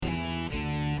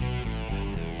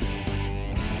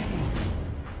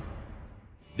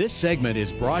This segment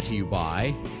is brought to you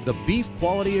by the Beef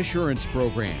Quality Assurance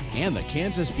Program and the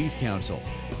Kansas Beef Council,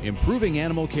 improving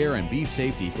animal care and beef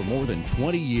safety for more than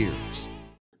 20 years.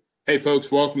 Hey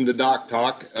folks, welcome to Doc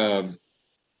Talk.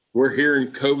 We're here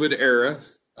in COVID era.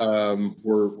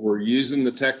 We're using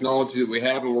the technology that we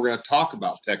have, and we're going to talk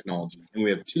about technology. And we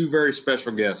have two very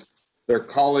special guests. They're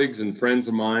colleagues and friends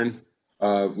of mine.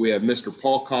 We have Mr.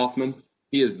 Paul Kaufman.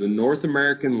 He is the North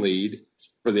American lead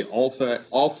for the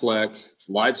Allflex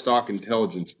Livestock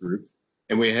Intelligence Group.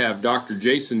 And we have Dr.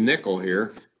 Jason Nickel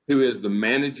here, who is the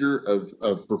manager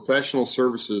of professional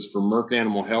services for Merck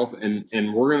Animal Health.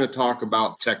 And we're going to talk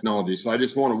about technology. So I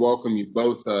just want to welcome you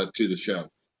both to the show.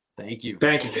 Thank you.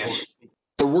 Thank you, Dan.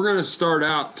 So we're going to start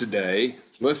out today.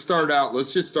 Let's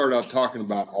just start out talking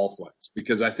about Allflex,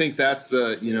 because I think that's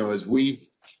the, as we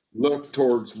look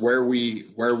towards where we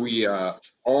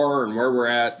are and where we're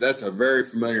at, that's a very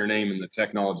familiar name in the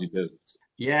technology business.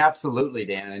 Yeah, absolutely,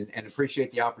 Dan, and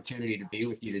appreciate the opportunity to be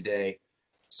with you today.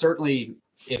 Certainly,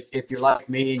 if you're like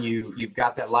me and you've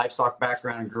got that livestock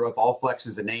background and grew up, Allflex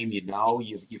is a name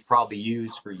you've probably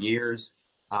used for years.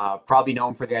 Probably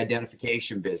known for the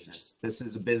identification business. This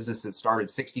is a business that started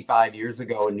 65 years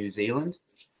ago in New Zealand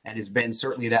and has been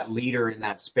certainly that leader in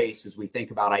that space as we think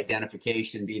about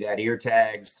identification, be that ear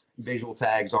tags, visual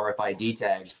tags, RFID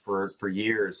tags for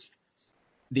years.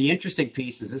 The interesting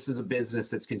piece is this is a business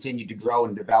that's continued to grow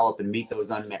and develop and meet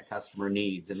those unmet customer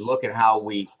needs, and look at how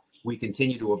we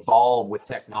continue to evolve with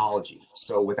technology.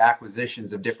 So with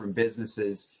acquisitions of different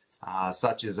businesses,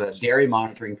 such as a dairy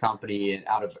monitoring company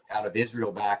out of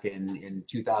Israel back in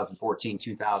 2014,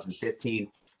 2015,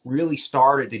 really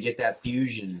started to get that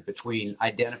fusion between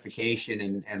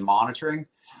identification and monitoring,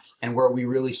 and where we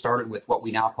really started with what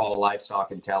we now call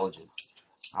livestock intelligence.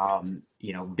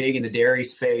 Big in the dairy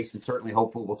space, and certainly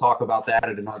hopeful we'll talk about that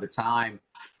at another time.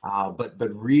 But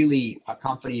really a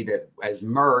company that, as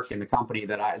Merck, and the company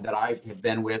that I have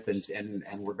been with and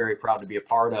we're very proud to be a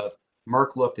part of,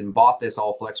 Merck looked and bought this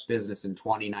Allflex business in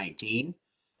 2019,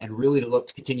 and really to look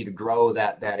to continue to grow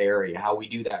that area, how we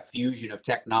do that fusion of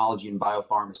technology and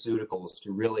biopharmaceuticals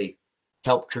to really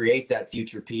help create that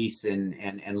future piece and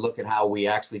look at how we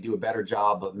actually do a better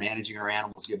job of managing our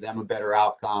animals, give them a better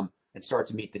outcome, and start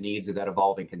to meet the needs of that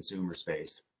evolving consumer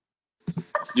space.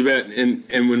 You bet.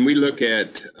 And when we look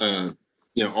at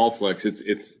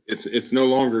Allflex, it's no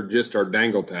longer just our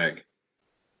dangle tag.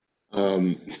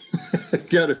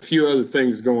 Got a few other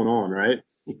things going on, right?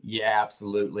 Yeah,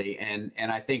 absolutely. And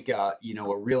I think a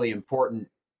really important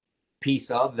piece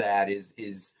of that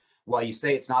is while you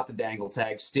say it's not the dangle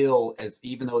tag, still,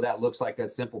 even though that looks like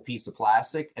that simple piece of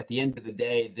plastic, at the end of the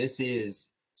day, this is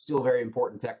still very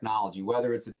important technology.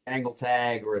 Whether it's a dangle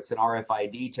tag or it's an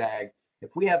RFID tag,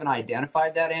 if we haven't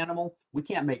identified that animal, we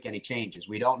can't make any changes.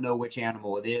 We don't know which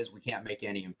animal it is. We can't make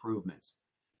any improvements.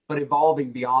 But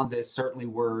evolving beyond this, certainly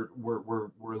we're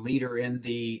a leader in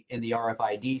the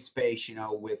RFID space,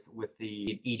 with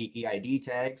the EID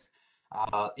tags,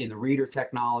 in the reader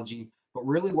technology. But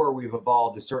really where we've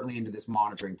evolved is certainly into this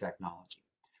monitoring technology.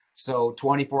 So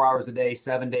 24 hours a day,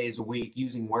 7 days a week,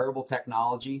 using wearable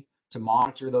technology to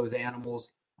monitor those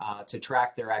animals, to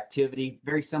track their activity,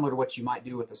 very similar to what you might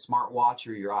do with a smartwatch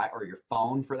or your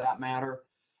phone for that matter,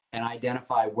 and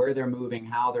identify where they're moving,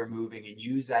 how they're moving, and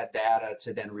use that data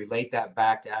to then relate that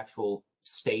back to actual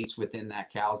states within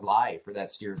that cow's life or that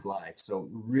steer's life. So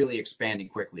really expanding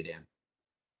quickly, Dan.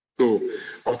 Cool.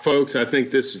 Well, folks, I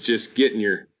think this is just getting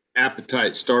your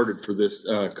appetite started for this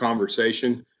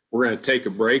conversation. We're going to take a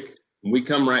break. When we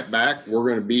come right back, we're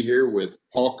going to be here with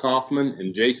Paul Kaufman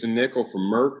and Jason Nickel from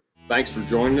Merck. Thanks for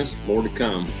joining us. More to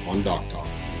come on Doc Talk.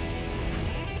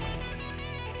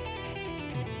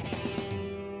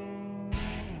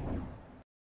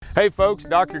 Hey folks,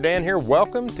 Dr. Dan here.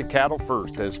 Welcome to Cattle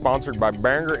First, as sponsored by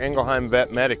Boehringer Ingelheim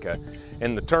Vet Medica.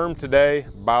 And the term today,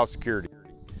 biosecurity.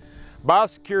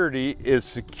 Biosecurity is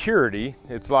security.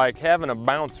 It's like having a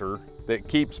bouncer that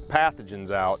keeps pathogens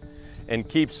out and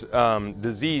keeps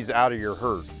disease out of your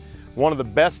herd. One of the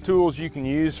best tools you can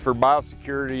use for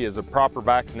biosecurity is a proper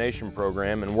vaccination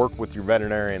program, and work with your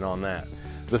veterinarian on that.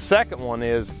 The second one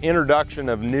is introduction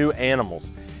of new animals.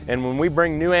 And when we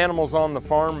bring new animals on the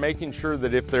farm, making sure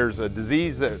that if there's a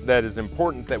disease that is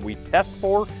important that we test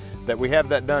for, that we have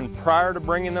that done prior to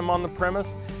bringing them on the premise.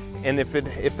 And if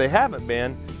they haven't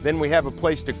been, then we have a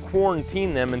place to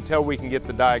quarantine them until we can get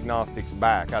the diagnostics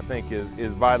back, I think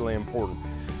is vitally important.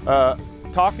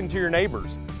 Talking to your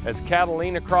neighbors as cattle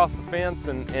lean across the fence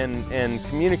and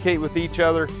communicate with each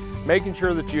other, making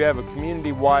sure that you have a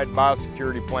community-wide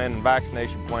biosecurity plan and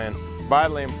vaccination plan,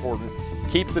 vitally important.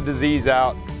 Keep the disease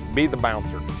out, be the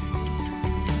bouncer.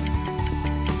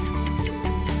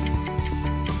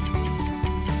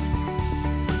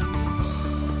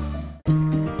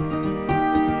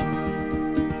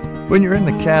 When you're in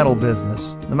the cattle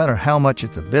business, no matter how much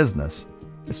it's a business,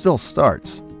 it still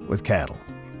starts with cattle.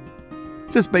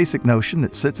 It's this basic notion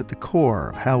that sits at the core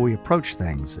of how we approach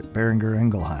things at Boehringer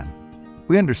Ingelheim.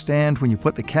 We understand when you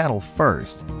put the cattle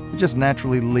first, it just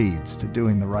naturally leads to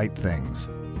doing the right things.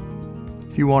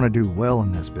 If you want to do well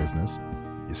in this business,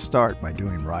 you start by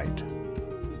doing right.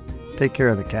 Take care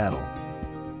of the cattle,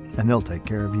 and they'll take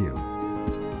care of you.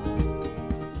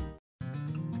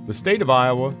 The state of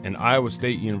Iowa and Iowa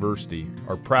State University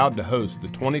are proud to host the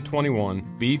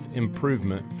 2021 Beef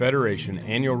Improvement Federation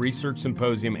Annual Research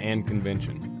Symposium and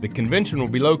Convention. The convention will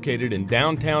be located in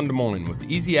downtown Des Moines with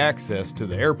easy access to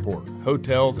the airport,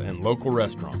 hotels, and local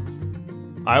restaurants.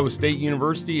 Iowa State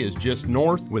University is just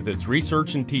north with its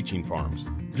research and teaching farms.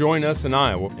 Join us in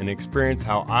Iowa and experience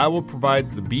how Iowa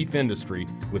provides the beef industry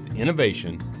with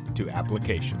innovation to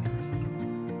application.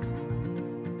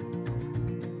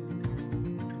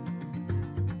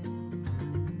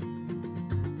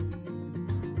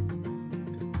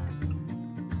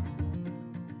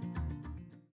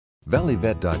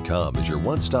 ValleyVet.com is your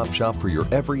one-stop shop for your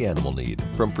every animal need.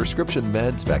 From prescription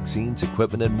meds, vaccines,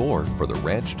 equipment, and more for the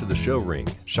ranch to the show ring.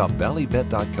 Shop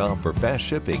ValleyVet.com for fast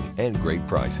shipping and great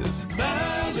prices.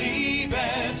 Valley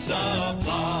Vet Supply.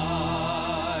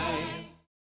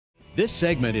 This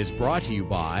segment is brought to you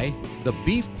by the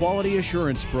Beef Quality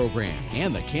Assurance Program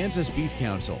and the Kansas Beef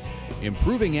Council,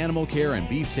 improving animal care and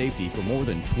beef safety for more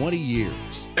than 20 years.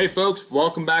 Hey folks,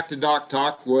 welcome back to Doc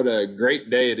Talk. What a great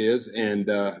day it is, and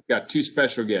I've got two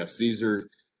special guests. These are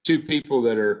two people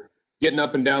that are getting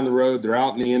up and down the road. They're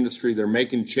out in the industry. They're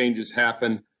making changes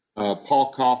happen.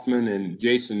 Paul Kaufman and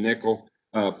Jason Nickel.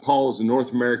 Paul is the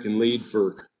North American lead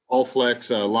for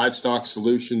Allflex Livestock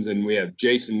Solutions, and we have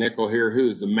Jason Nickel here, who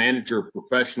is the manager of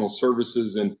professional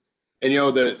services. And we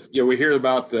hear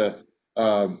about the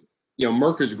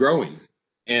Merck is growing.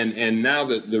 And now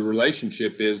that the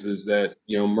relationship is that,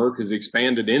 Merck has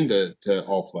expanded into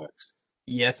Allflex.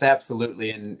 Yes, absolutely.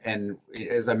 And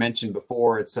as I mentioned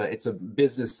before, it's a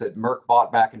business that Merck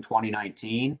bought back in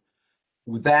 2019.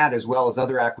 With that, as well as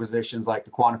other acquisitions like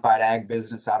the Quantified Ag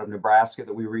business out of Nebraska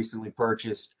that we recently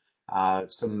purchased,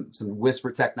 some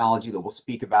whisper technology that we'll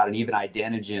speak about, and even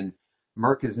Identigen,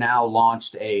 Merck has now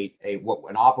launched an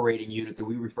operating unit that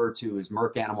we refer to as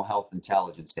Merck Animal Health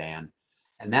Intelligence, Dan.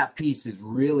 And that piece is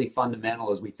really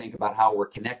fundamental as we think about how we're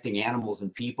connecting animals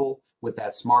and people with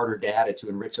that smarter data to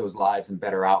enrich those lives and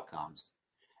better outcomes.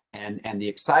 And the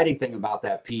exciting thing about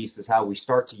that piece is how we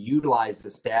start to utilize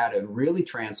this data and really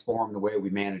transform the way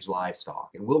we manage livestock.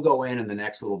 And we'll go in the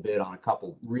next little bit on a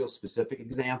couple real specific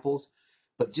examples,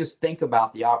 but just think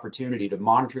about the opportunity to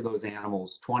monitor those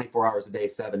animals 24 hours a day,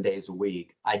 7 days a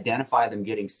week, identify them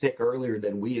getting sick earlier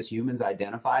than we as humans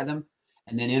identify them,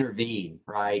 and then intervene,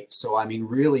 right? So, I mean,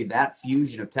 really that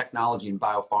fusion of technology and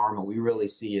biopharma, we really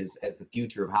see as the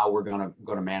future of how we're going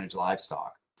to manage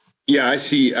livestock. Yeah, I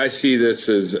see this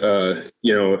as an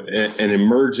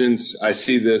emergence. I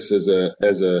see this as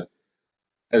a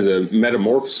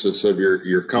metamorphosis of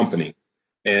your company.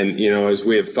 And as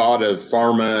we have thought of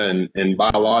pharma and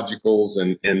biologicals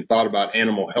and thought about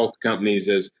animal health companies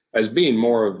as being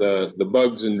more of the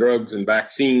bugs and drugs and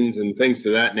vaccines and things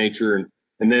of that nature,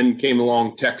 and then came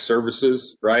along tech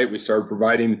services, right? We started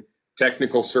providing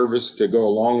technical service to go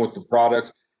along with the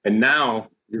products, and now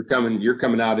you're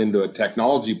coming out into a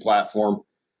technology platform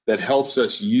that helps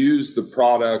us use the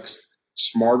products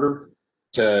smarter,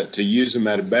 to use them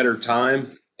at a better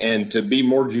time, and to be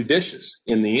more judicious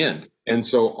in the end. And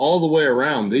so all the way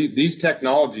around, these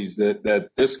technologies that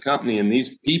this company and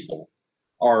these people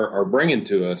are bringing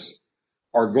to us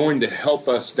are going to help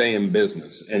us stay in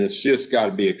business. And it's just got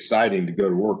to be exciting to go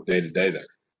to work day to day there.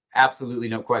 Absolutely,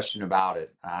 no question about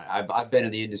it. I've been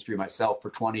in the industry myself for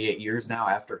 28 years now,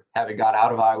 after having got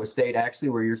out of Iowa State, actually,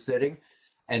 where you're sitting.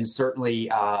 And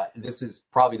certainly, this is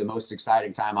probably the most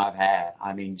exciting time I've had.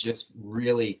 I mean, just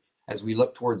really, as we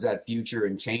look towards that future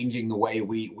and changing the way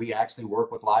we actually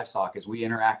work with livestock, as we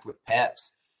interact with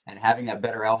pets and having that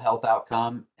better health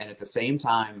outcome, and at the same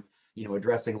time,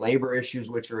 addressing labor issues,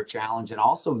 which are a challenge, and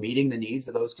also meeting the needs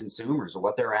of those consumers or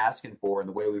what they're asking for in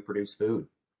the way we produce food.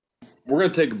 We're going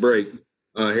to take a break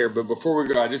here, but before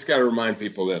we go, I just got to remind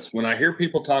people this. When I hear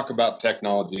people talk about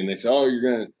technology and they say,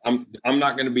 "Oh, I'm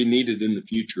not going to be needed in the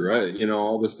future," right?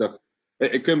 All this stuff,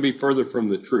 it couldn't be further from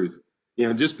the truth.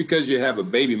 Just because you have a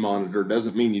baby monitor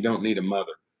doesn't mean you don't need a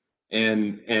mother.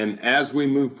 And as we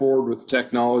move forward with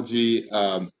technology,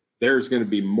 there's going to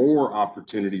be more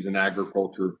opportunities in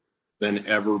agriculture than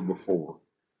ever before.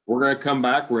 We're going to come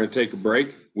back. We're going to take a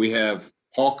break. We have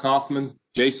Paul Kaufman,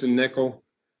 Jason Nickel,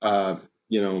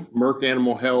 Merck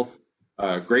Animal Health,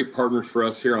 great partners for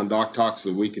us here on Doc Talk so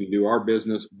that we can do our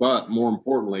business, but more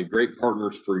importantly, great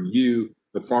partners for you,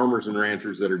 the farmers and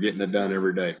ranchers that are getting it done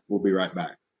every day. We'll be right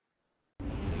back.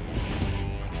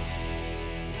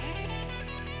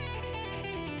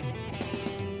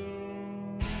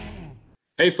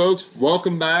 Hey folks,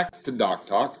 welcome back to Doc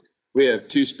Talk. We have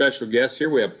two special guests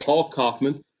here. We have Paul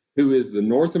Kaufman, who is the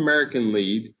North American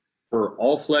lead for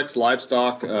Allflex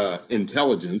Livestock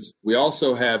Intelligence. We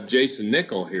also have Jason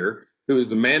Nickel here, who is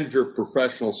the manager of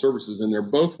professional services, and they're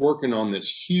both working on this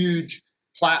huge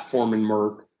platform in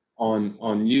Merck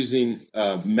on using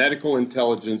medical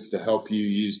intelligence to help you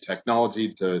use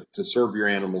technology to serve your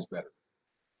animals better.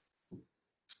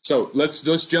 So let's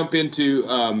jump into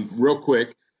real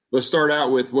quick. Let's start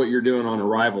out with what you're doing on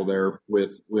arrival there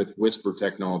with Whisper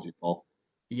technology, Paul.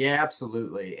 Yeah,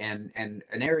 absolutely. And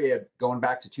an area going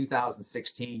back to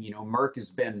 2016, Merck has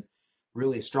been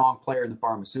really a strong player in the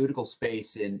pharmaceutical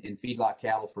space in feedlot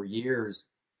cattle for years.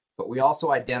 But we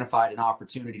also identified an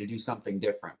opportunity to do something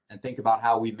different and think about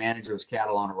how we manage those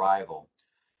cattle on arrival.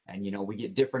 And, we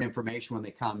get different information when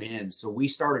they come in. So we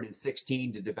started in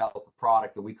 16 to develop a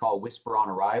product that we call Whisper on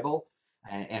Arrival.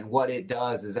 And what it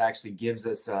does is actually gives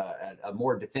us a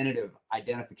more definitive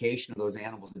identification of those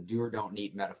animals that do or don't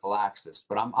need metaphylaxis.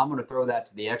 But I'm going to throw that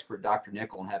to the expert, Dr.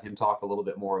 Nickel, and have him talk a little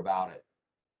bit more about it.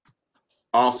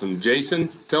 Awesome. Jason,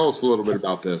 tell us a little bit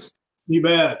about this. You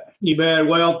bet. You bet.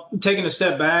 Well, taking a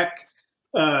step back,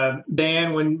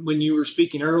 Dan, when you were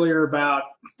speaking earlier about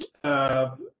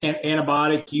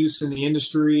antibiotic use in the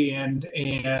industry and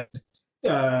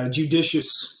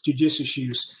judicious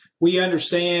use, we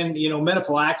understand,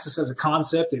 metaphylaxis as a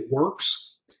concept, it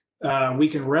works. We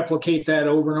can replicate that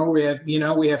over and over.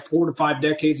 We have 4 to 5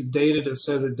 decades of data that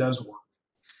says it does work.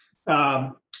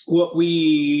 What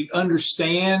we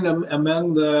understand in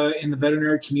the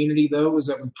veterinary community, though, is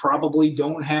that we probably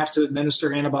don't have to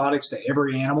administer antibiotics to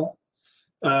every animal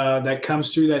that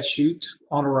comes through that chute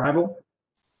on arrival.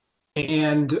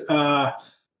 And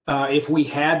if we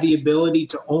had the ability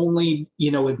to only,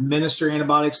 administer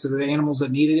antibiotics to the animals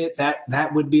that needed it,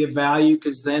 that would be of value,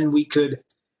 because then we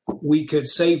could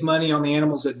save money on the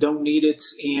animals that don't need it,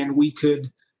 and we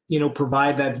could,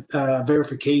 provide that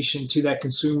verification to that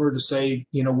consumer to say,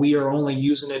 we are only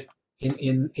using it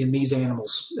in these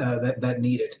animals that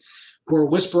need it. Where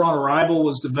Whisper on Arrival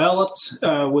was developed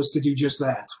was to do just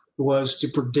that, was to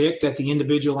predict at the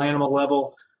individual animal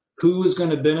level who is going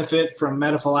to benefit from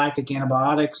metaphylactic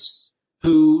antibiotics,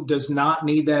 who does not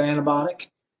need that antibiotic,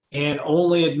 and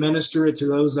only administer it to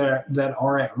those that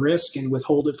are at risk and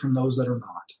withhold it from those that are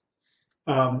not.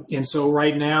 And so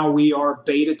right now we are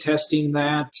beta testing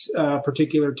that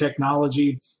particular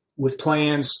technology with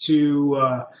plans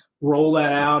to roll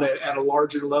that out at a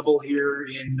larger level here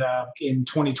in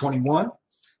 2021.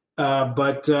 More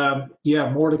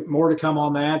to come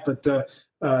on that, but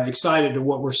excited to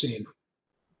what we're seeing.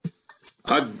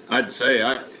 I'd say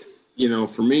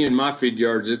for me in my feed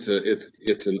yards,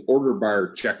 it's an order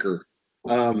buyer checker.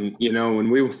 When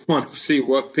we want to see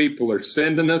what people are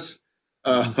sending us,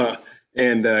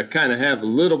 and kind of have a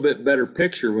little bit better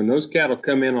picture when those cattle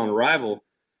come in on arrival,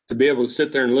 to be able to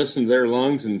sit there and listen to their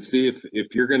lungs and see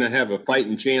if you're going to have a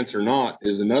fighting chance or not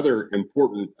is another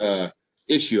important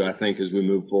issue, I think, as we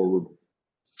move forward.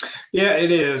 Yeah,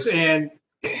 it is. And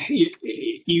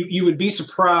you would be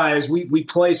surprised. We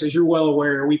place, as you're well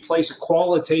aware, we place a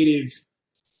qualitative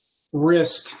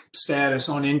risk status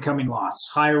on incoming lots: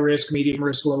 high risk, medium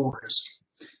risk, low risk.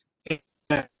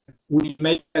 And we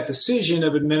make that decision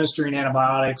of administering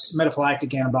antibiotics,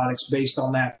 metaphylactic antibiotics, based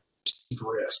on that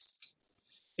risk.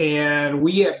 And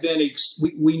we have been,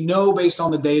 we know based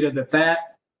on the data that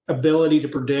ability to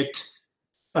predict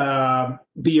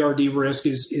BRD risk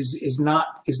is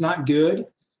not good.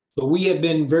 But we have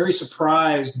been very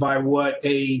surprised by what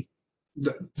the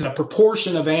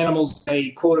proportion of animals,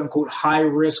 a quote unquote high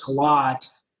risk lot,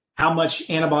 how much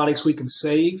antibiotics we can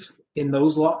save in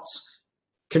those lots.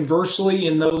 Conversely,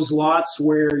 in those lots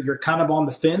where you're kind of on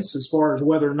the fence as far as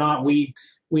whether or not we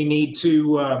need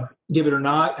to give it or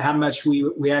not, how much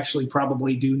we actually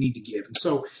probably do need to give. And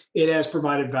so it has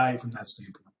provided value from that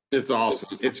standpoint. It's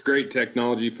awesome. It's great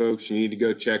technology, folks. You need to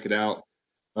go check it out.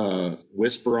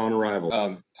 Whisper on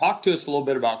Arrival. Talk to us a little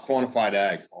bit about Quantified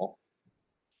Ag, Paul.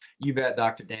 You bet,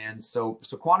 Dr. Dan. So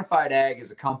Quantified Ag is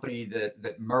a company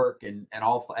that Merck and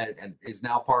is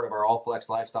now part of our Allflex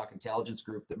Livestock Intelligence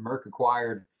Group that Merck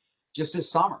acquired just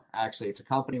this summer. Actually, it's a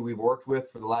company we've worked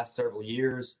with for the last several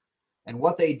years. And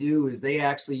what they do is they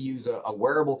actually use a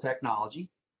wearable technology.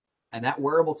 And that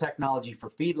wearable technology for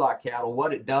feedlot cattle,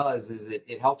 what it does is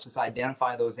it helps us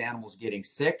identify those animals getting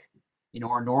sick.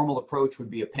 Our normal approach would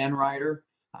be a pen rider,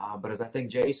 But as I think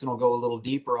Jason will go a little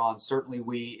deeper on,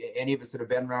 certainly any of us that have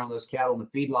been around those cattle in the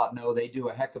feedlot know they do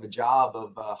a heck of a job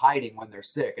of hiding when they're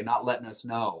sick and not letting us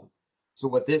know. So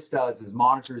what this does is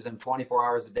monitors them 24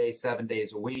 hours a day, 7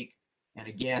 days a week, and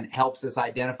again, helps us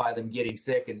identify them getting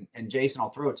sick. And Jason, I'll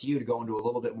throw it to you to go into a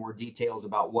little bit more details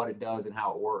about what it does and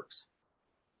how it works.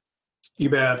 You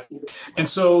bet. And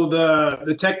so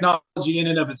the technology in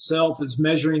and of itself is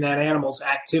measuring that animal's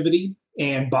activity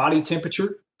and body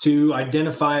temperature to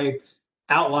identify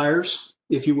outliers,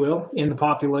 if you will, in the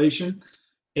population.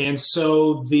 And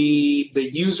so the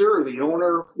user or the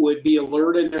owner would be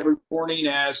alerted every morning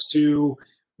as to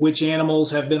which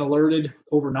animals have been alerted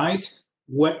overnight,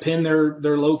 what pen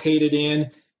they're located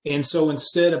in. And so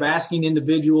instead of asking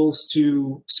individuals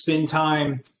to spend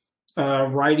time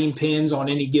writing pins on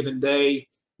any given day,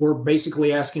 we're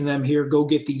basically asking them, here, go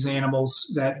get these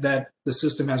animals that the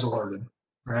system has alerted,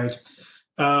 right?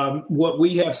 What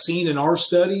we have seen in our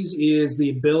studies is the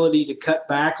ability to cut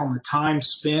back on the time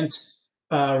spent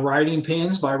writing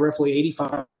pins by roughly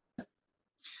 85%.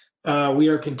 We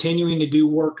are continuing to do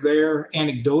work there.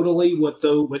 Anecdotally, what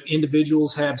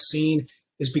individuals have seen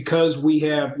is because we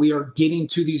are getting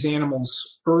to these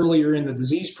animals earlier in the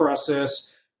disease process,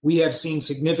 we have seen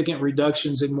significant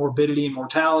reductions in morbidity and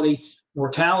mortality.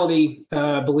 Mortality,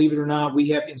 believe it or not, we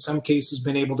have in some cases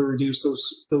been able to reduce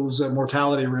those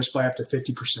mortality risks by up to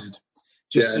 50%.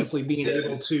 Simply being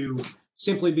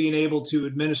able to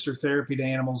administer therapy to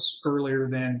animals earlier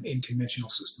than in conventional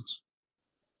systems.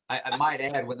 I might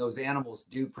add, when those animals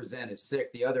do present as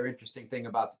sick, the other interesting thing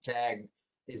about the tag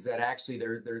is that actually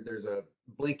there's a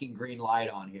blinking green light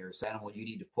on here. So animal you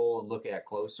need to pull and look at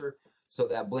closer. So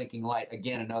that blinking light,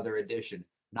 again, another addition,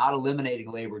 not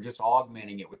eliminating labor, just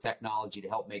augmenting it with technology to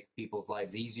help make people's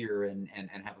lives easier and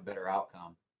have a better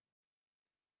outcome.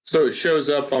 So it shows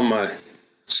up on my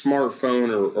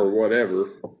smartphone or whatever.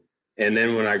 And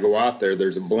then when I go out there,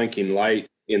 there's a blinking light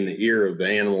in the ear of the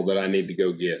animal that I need to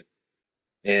go get.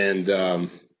 And the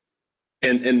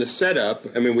setup,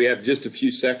 I mean, we have just a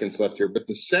few seconds left here, but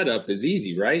the setup is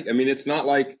easy, right? I mean, it's not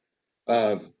like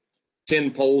 10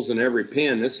 poles in every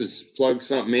pin. This is plug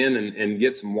something in and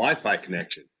get some Wi-Fi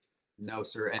connection. No,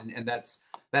 sir. And that's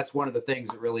one of the things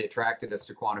that really attracted us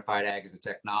to Quantified Ag as a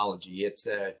technology. It's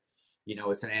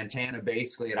it's an antenna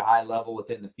basically at a high level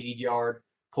within the feed yard,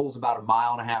 pulls about a 1.5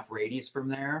 mile radius from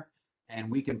there. And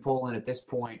we can pull in at this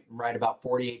point right about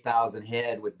 48,000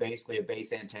 head with basically a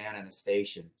base antenna and a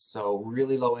station. So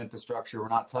really low infrastructure. We're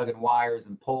not tugging wires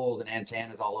and poles and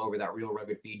antennas all over that real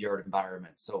rugged feed yard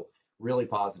environment. So really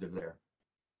positive there.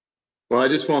 Well, I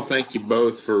just want to thank you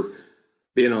both for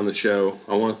being on the show.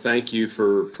 I want to thank you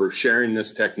for sharing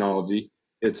this technology.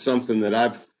 It's something that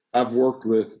I've worked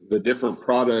with the different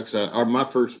products. One of my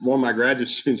graduate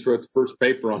students wrote the first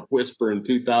paper on Whisper in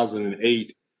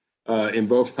 2008. In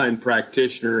bovine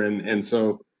practitioner. And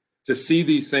so to see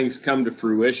these things come to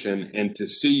fruition and to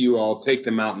see you all take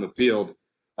them out in the field,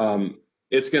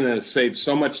 it's going to save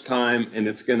so much time, and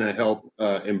it's going to help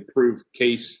improve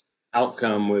case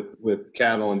outcome with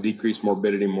cattle and decrease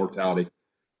morbidity and mortality.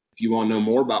 If you want to know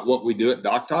more about what we do at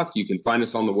Doc Talk, you can find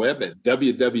us on the web at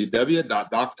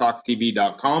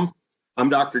www.doctalktv.com. I'm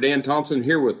Dr. Dan Thompson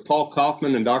here with Paul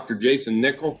Kaufman and Dr. Jason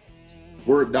Nickel.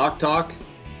 We're at Doc Talk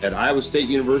at Iowa State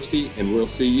University, and we'll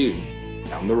see you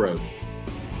down the road.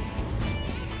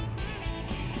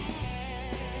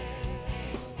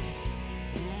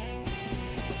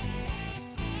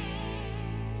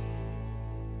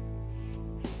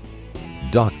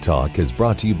 Doc Talk is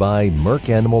brought to you by Merck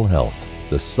Animal Health,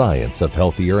 the science of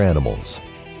healthier animals.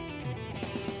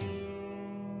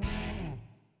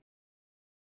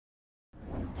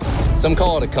 Some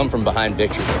call it a come-from-behind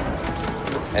victory,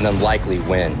 an unlikely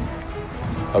win,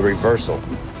 a reversal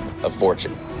of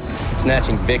fortune,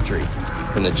 snatching victory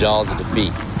from the jaws of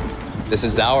defeat. This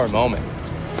is our moment,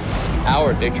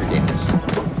 our victory dance,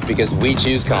 because we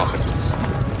choose confidence.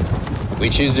 We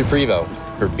choose Zuprevo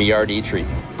for BRD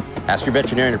treatment. Ask your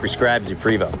veterinarian to prescribe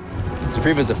Zuprevo.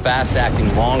 Zuprevo is a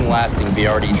fast-acting, long-lasting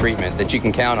BRD treatment that you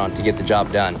can count on to get the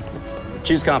job done.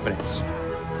 Choose confidence.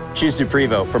 Choose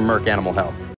Zuprevo from Merck Animal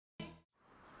Health.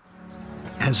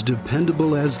 As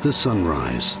dependable as the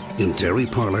sunrise, in dairy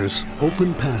parlors,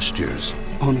 open pastures,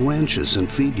 on ranches and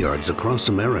feed yards across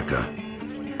America.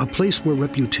 A place where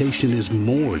reputation is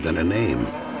more than a name,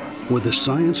 where the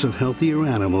science of healthier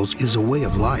animals is a way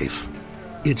of life.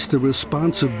 It's the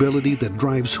responsibility that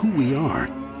drives who we are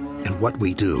and what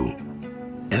we do.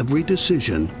 Every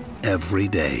decision, every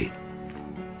day.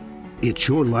 It's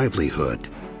your livelihood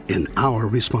and our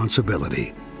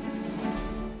responsibility.